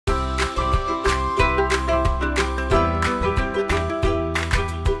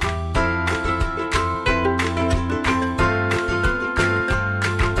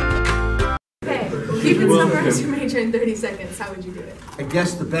summarize your major in 30 seconds, how would you do it? I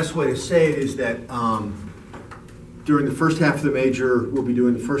guess the best way to say it is that during the first half of the major, we'll be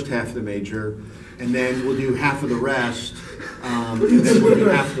doing the first half of the major, and then we'll do half of the rest, and then we'll do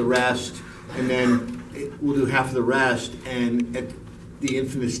half of the rest, and then we'll do half of the rest, and at the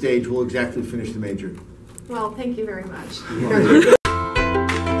infinite stage, we'll exactly finish the major. Well, thank you very much.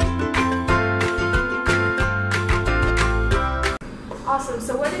 Awesome.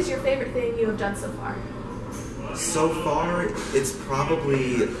 So what is your favorite thing you have done so far? So far, it's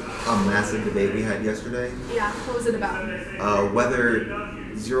probably a massive debate we had yesterday. Yeah, what was it about? Whether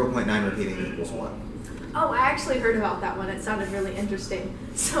 0.9 repeating equals 1. Oh, I actually heard about that one. It sounded really interesting.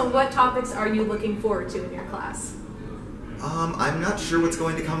 So what topics are you looking forward to in your class? I'm not sure what's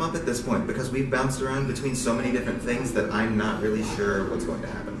going to come up at this point because we've bounced around between so many different things that I'm not really sure what's going to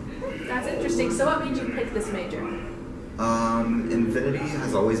happen. That's interesting. So what made you pick this major? Infinity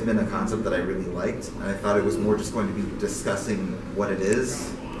has always been a concept that I really liked, and I thought it was more just going to be discussing what it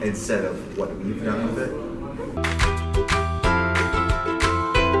is instead of what we've done with it.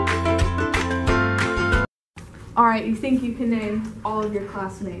 All right, you think you can name all of your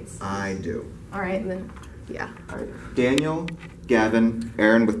classmates? I do. All right, then, yeah. All right. Daniel, Gavin,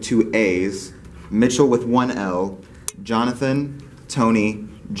 Aaron with 2 A's, Mitchell with 1 L, Jonathan, Tony,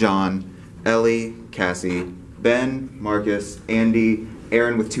 John, Ellie, Cassie, Ben, Marcus, Andy,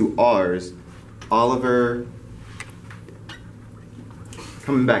 Aaron with 2 R's, Oliver,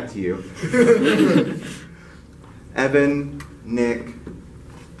 coming back to you, Evan, Nick,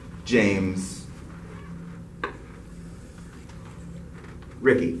 James,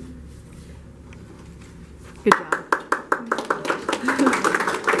 Ricky.